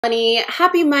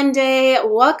Happy Monday.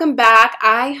 Welcome back.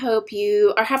 I hope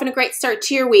you are having a great start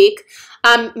to your week.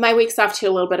 My week's off to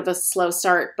a little bit of a slow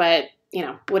start, but you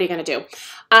know, what are you going to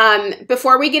do?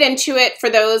 Before we get into it, for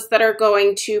those that are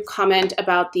going to comment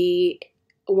about the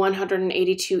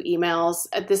 182 emails,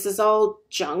 this is all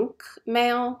junk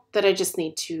mail that I just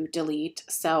need to delete.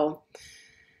 So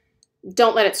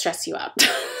don't let it stress you out.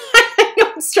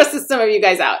 It stresses some of you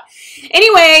guys out.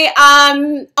 Anyway,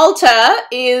 Ulta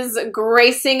is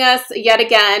gracing us yet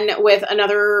again with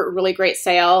another really great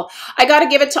sale. I got to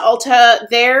give it to Ulta.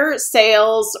 Their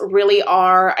sales really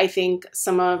are, I think,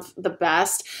 some of the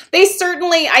best. They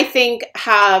certainly, I think,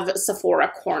 have Sephora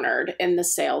cornered in the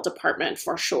sale department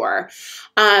for sure.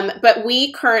 But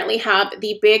we currently have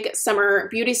the big summer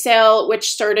beauty sale,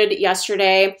 which started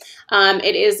yesterday.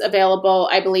 It is available,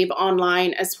 I believe,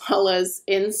 online as well as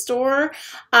in store.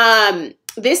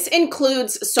 This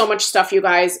includes so much stuff, you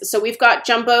guys. So we've got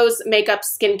Jumbo's makeup,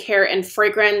 skincare, and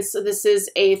fragrance. This is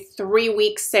a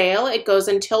 3-week sale. It goes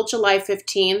until July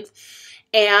 15th.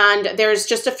 And there's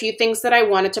just a few things that I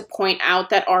wanted to point out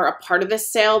that are a part of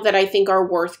this sale that I think are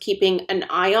worth keeping an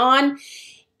eye on.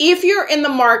 If you're in the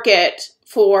market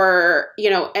for, you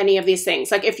know, any of these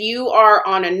things, like if you are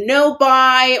on a no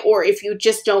buy or if you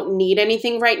just don't need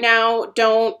anything right now,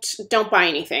 don't buy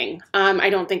anything. I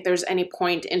don't think there's any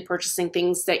point in purchasing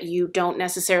things that you don't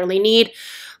necessarily need,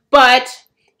 but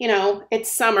you know, it's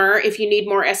summer. If you need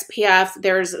more SPF,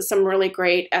 there's some really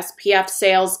great SPF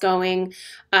sales going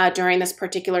during this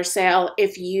particular sale.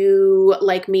 If you,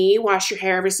 like me, wash your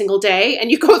hair every single day and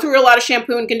you go through a lot of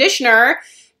shampoo and conditioner,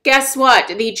 guess what?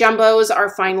 The Jumbos are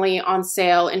finally on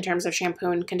sale in terms of shampoo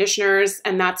and conditioners,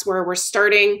 and that's where we're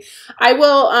starting. I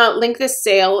will link this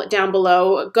sale down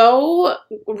below. Go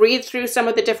read through some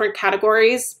of the different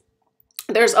categories.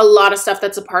 There's a lot of stuff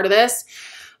that's a part of this.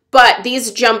 But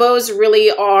these Jumbos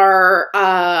really are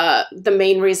the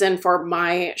main reason for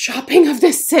my shopping of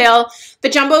this sale. The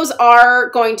Jumbos are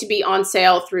going to be on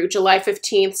sale through July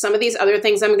 15th. Some of these other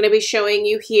things I'm going to be showing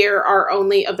you here are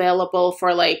only available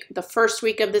for like the first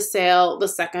week of the sale, the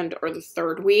second or the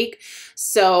third week.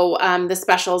 So the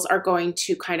specials are going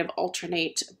to kind of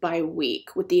alternate by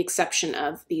week with the exception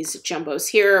of these Jumbos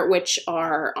here, which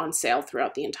are on sale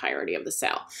throughout the entirety of the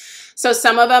sale. So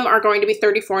some of them are going to be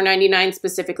 $34.99,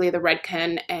 specifically the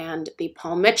Rakuten and the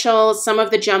Paul Mitchell. Some of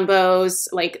the Jumbos,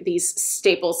 like these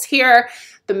staples here,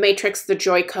 the Matrix, the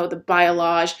Joico, the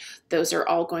Biolage, those are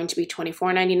all going to be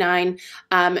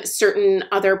 $24.99. Certain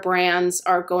other brands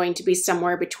are going to be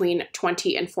somewhere between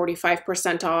 20 and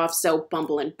 45% off. So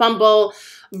Bumble and Bumble,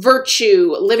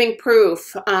 Virtue, Living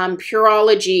Proof,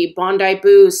 Pureology, Bondi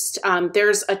Boost.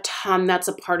 There's a ton that's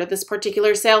a part of this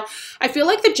particular sale. I feel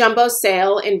like the Jumbo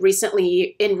sale in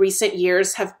recent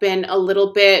years have been a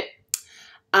little bit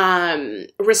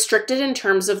restricted in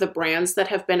terms of the brands that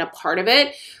have been a part of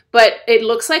it, but it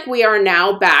looks like we are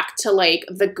now back to like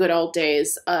the good old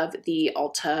days of the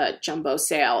Ulta Jumbo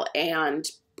sale, and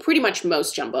pretty much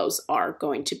most Jumbos are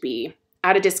going to be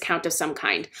at a discount of some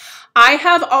kind. I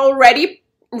have already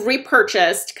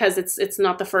repurchased, because it's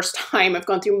not the first time I've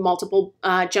gone through multiple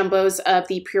Jumbos of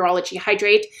the Pureology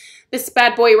Hydrate. This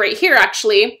bad boy right here,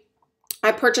 actually,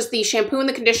 I purchased the shampoo and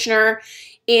the conditioner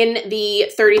in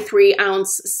the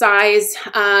 33-ounce size.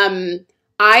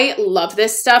 I love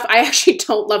this stuff. I actually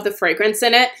don't love the fragrance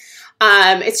in it.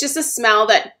 It's just a smell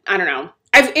that, I don't know.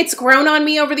 It's grown on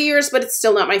me over the years, but it's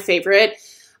still not my favorite.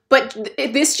 But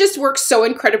this just works so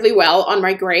incredibly well on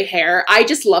my gray hair. I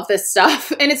just love this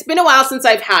stuff. And it's been a while since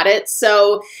I've had it.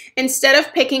 So instead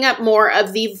of picking up more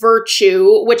of the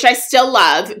Virtue, which I still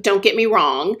love, don't get me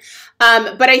wrong,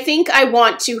 but I think I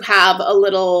want to have a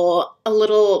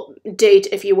little date,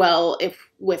 if you will,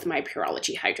 with my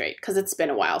Pureology Hydrate, because it's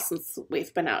been a while since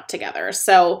we've been out together.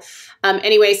 So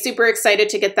anyway, super excited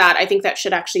to get that. I think that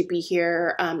should actually be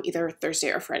here either Thursday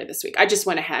or Friday this week. I just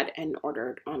went ahead and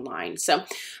ordered online. So,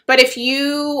 but if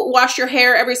you wash your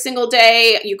hair every single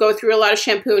day, you go through a lot of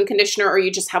shampoo and conditioner, or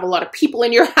you just have a lot of people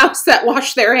in your house that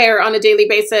wash their hair on a daily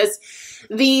basis,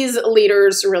 these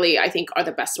leaders really, I think, are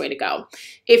the best way to go.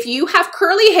 If you have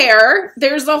curly hair,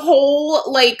 there's a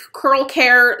whole like curl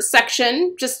care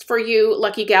section just for you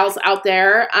lucky gals out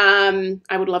there. I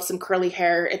would love some curly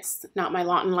hair. It's not my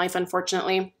lot in life,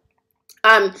 unfortunately.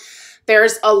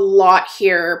 There's a lot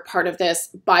here, part of this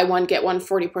buy one, get one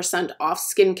 40% off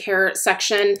skincare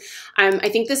section. I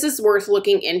think this is worth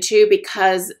looking into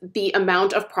because the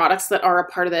amount of products that are a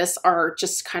part of this are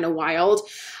just kind of wild.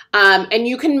 And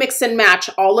you can mix and match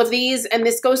all of these, and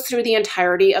this goes through the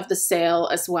entirety of the sale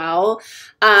as well.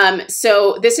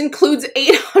 So this includes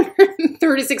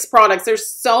 836 products. There's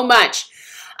so much.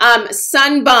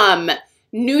 Sun Bum,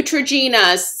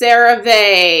 Neutrogena,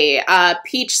 CeraVe,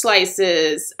 Peach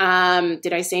Slices.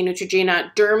 Did I say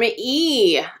Neutrogena? Derma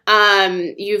E.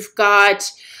 You've got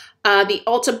the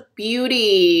Ulta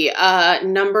Beauty,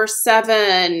 number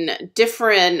 7,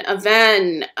 Different,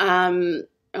 Aven.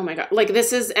 Oh my God, like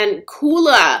this is, and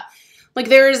Kula. Like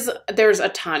there's a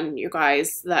ton, you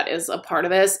guys, that is a part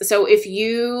of this. So if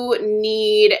you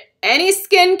need any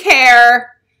skincare,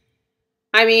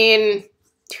 I mean,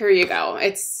 here you go.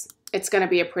 It's going to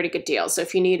be a pretty good deal. So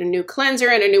if you need a new cleanser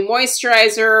and a new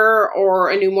moisturizer, or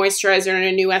a new moisturizer and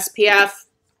a new SPF,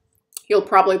 you'll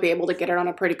probably be able to get it on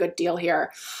a pretty good deal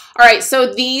here. All right,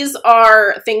 so these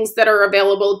are things that are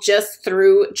available just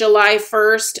through July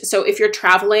 1st. So if you're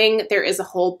traveling, there is a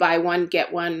whole buy one,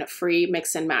 get one free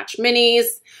mix and match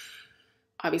minis.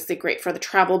 Obviously great for the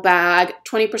travel bag.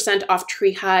 20% off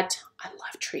Tree Hut. I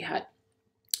love Tree Hut.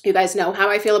 You guys know how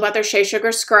I feel about their Shea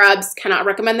Sugar scrubs. Cannot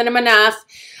recommend them enough.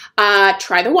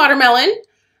 Try the watermelon.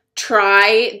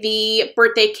 Try the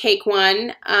birthday cake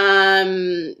one.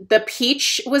 The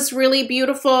peach was really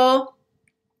beautiful.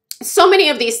 So many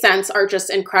of these scents are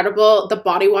just incredible. The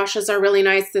body washes are really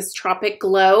nice. This Tropic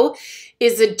Glow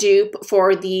is a dupe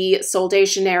for the Sol de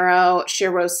Janeiro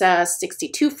Cheirosa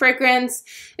 62 fragrance.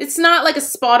 It's not like a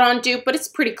spot-on dupe, but it's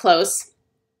pretty close.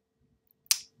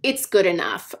 It's good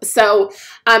enough. So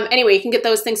anyway, you can get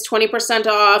those things 20%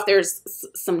 off. There's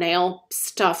some nail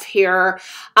stuff here.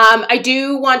 I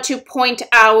do want to point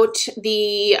out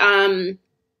the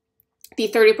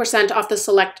 30% off the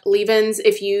select leave-ins.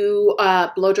 If you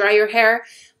blow dry your hair,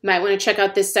 you might want to check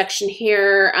out this section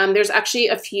here. There's actually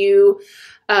a few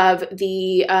of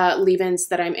the leave-ins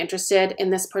that I'm interested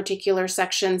in this particular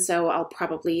section, so I'll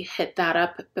probably hit that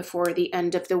up before the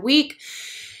end of the week.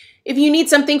 If you need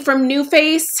something from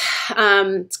NuFace,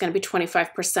 it's going to be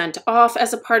 25% off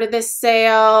as a part of this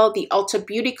sale. The Ulta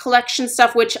Beauty Collection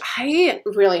stuff, which I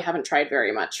really haven't tried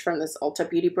very much from this Ulta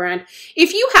Beauty brand.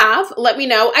 If you have, let me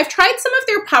know. I've tried some of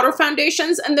their powder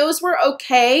foundations and those were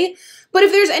okay. But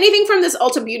if there's anything from this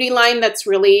Ulta Beauty line that's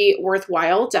really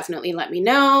worthwhile, definitely let me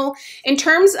know. In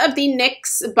terms of the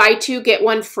NYX buy two, get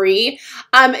one free,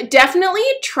 definitely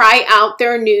try out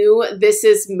their new This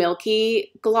Is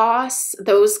Milky gloss.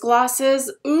 Those glosses,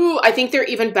 ooh, I think they're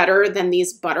even better than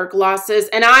these butter glosses.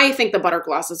 And I think the butter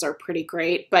glosses are pretty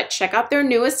great, but check out their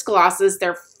newest glosses.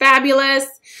 They're fabulous.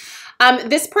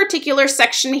 This particular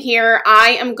section here,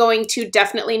 I am going to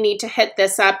definitely need to hit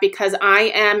this up because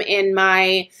I am in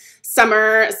my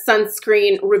summer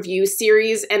sunscreen review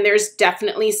series, and there's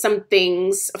definitely some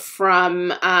things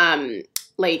from Kula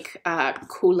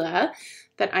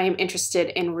that I am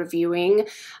interested in reviewing.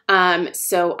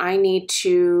 So I need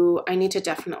to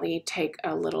definitely take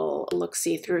a little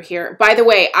look-see through here. By the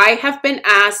way, I have been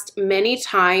asked many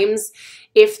times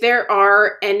if there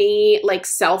are any like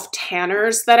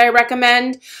self-tanners that I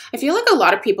recommend. I feel like a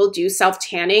lot of people do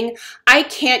self-tanning. I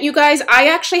can't, you guys. I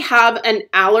actually have an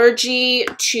allergy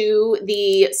to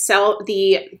I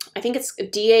think it's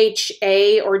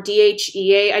DHA or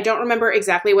DHEA. I don't remember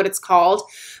exactly what it's called,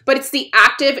 but it's the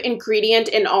active ingredient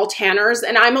in all tanners,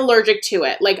 and I'm allergic to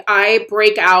it. Like I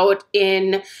break out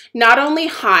in not only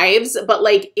hives, but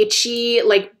like itchy,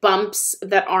 like bumps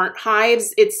that aren't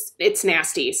hives. It's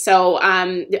nasty. So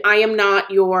I am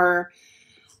not your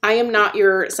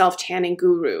self-tanning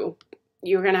guru.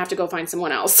 You're gonna have to go find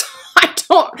someone else.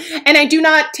 I do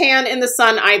not tan in the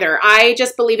sun either. I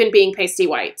just believe in being pasty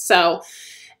white. So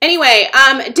anyway,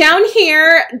 down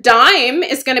here, Dime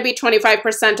is going to be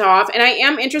 25% off, and I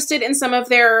am interested in some of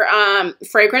their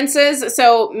fragrances,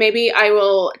 so maybe I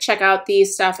will check out the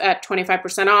stuff at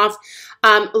 25% off.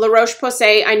 La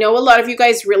Roche-Posay, I know a lot of you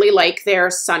guys really like their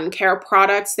sun care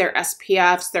products, their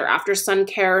SPFs, their after sun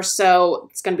care, so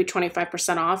it's going to be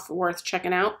 25% off, worth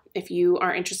checking out if you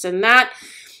are interested in that.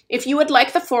 If you would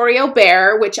like the Foreo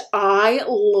Bear, which I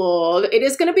love, it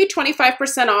is going to be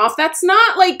 25% off. That's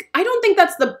not like, I don't think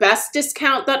that's the best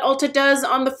discount that Ulta does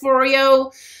on the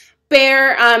Foreo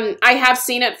Bear. I have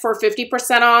seen it for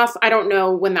 50% off. I don't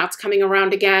know when that's coming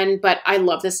around again, but I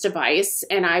love this device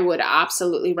and I would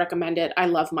absolutely recommend it. I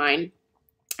love mine.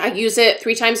 I use it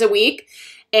 3 times a week,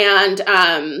 and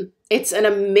it's an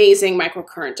amazing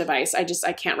microcurrent device. I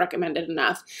can't recommend it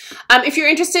enough. If you're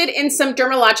interested in some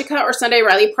Dermalogica or Sunday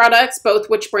Riley products, both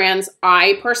which brands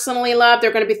I personally love,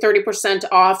 they're going to be 30%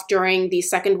 off during the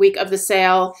second week of the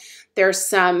sale. There's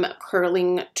some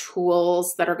curling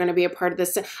tools that are going to be a part of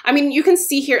this. I mean, you can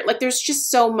see here, like there's just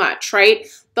so much, right?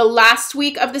 The last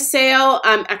week of the sale,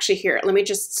 actually here, let me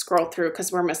just scroll through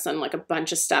because we're missing like a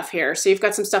bunch of stuff here. So you've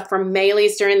got some stuff from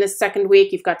Maylis during this second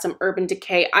week. You've got some Urban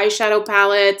Decay eyeshadow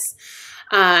palettes.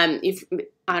 I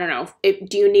don't know,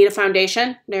 do you need a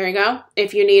foundation? There you go.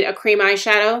 If you need a cream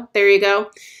eyeshadow, there you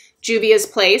go. Juvia's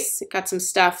Place, got some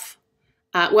stuff.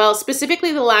 Well,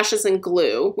 specifically the lashes and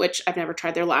glue, which I've never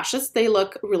tried their lashes. They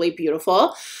look really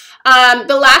beautiful.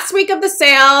 The last week of the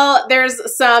sale,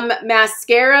 there's some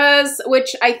mascaras,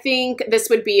 which I think this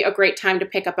would be a great time to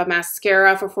pick up a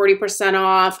mascara for 40%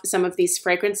 off. Some of these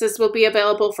fragrances will be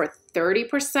available for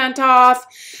 30% off.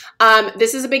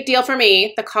 This is a big deal for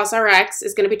me. The COSRX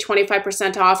is going to be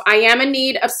 25% off. I am in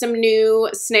need of some new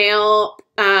Snail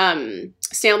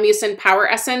Mucin Power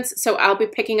Essence, so I'll be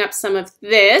picking up some of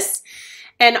this.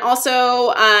 And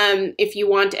also, if you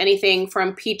want anything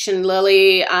from Peach and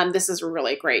Lily, this is a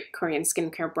really great Korean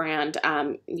skincare brand.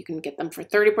 You can get them for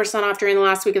 30% off during the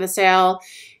last week of the sale.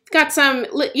 You've got some,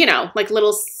 you know, like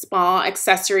little spa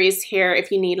accessories here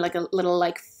if you need like a little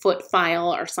like foot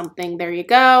file or something. There you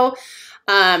go.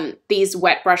 These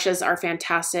wet brushes are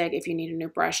fantastic. If you need a new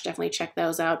brush, definitely check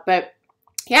those out. But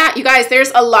yeah, you guys,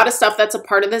 there's a lot of stuff that's a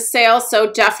part of this sale.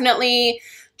 So definitely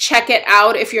check it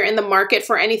out. If you're in the market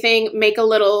for anything, make a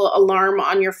little alarm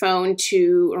on your phone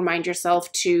to remind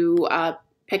yourself to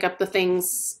pick up the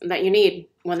things that you need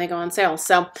when they go on sale.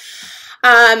 So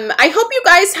I hope you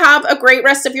guys have a great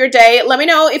rest of your day. Let me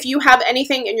know if you have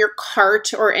anything in your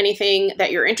cart or anything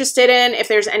that you're interested in. If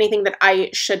there's anything that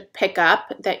I should pick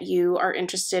up that you are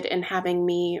interested in having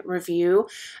me review,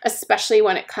 especially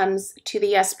when it comes to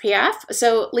the SPF.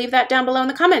 So leave that down below in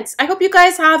the comments. I hope you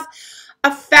guys have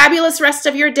a fabulous rest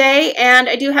of your day, and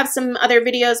I do have some other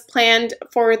videos planned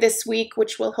for this week,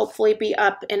 which will hopefully be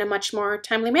up in a much more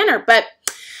timely manner. But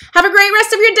have a great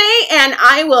rest of your day, and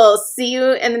I will see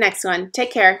you in the next one.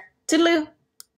 Take care. Toodaloo.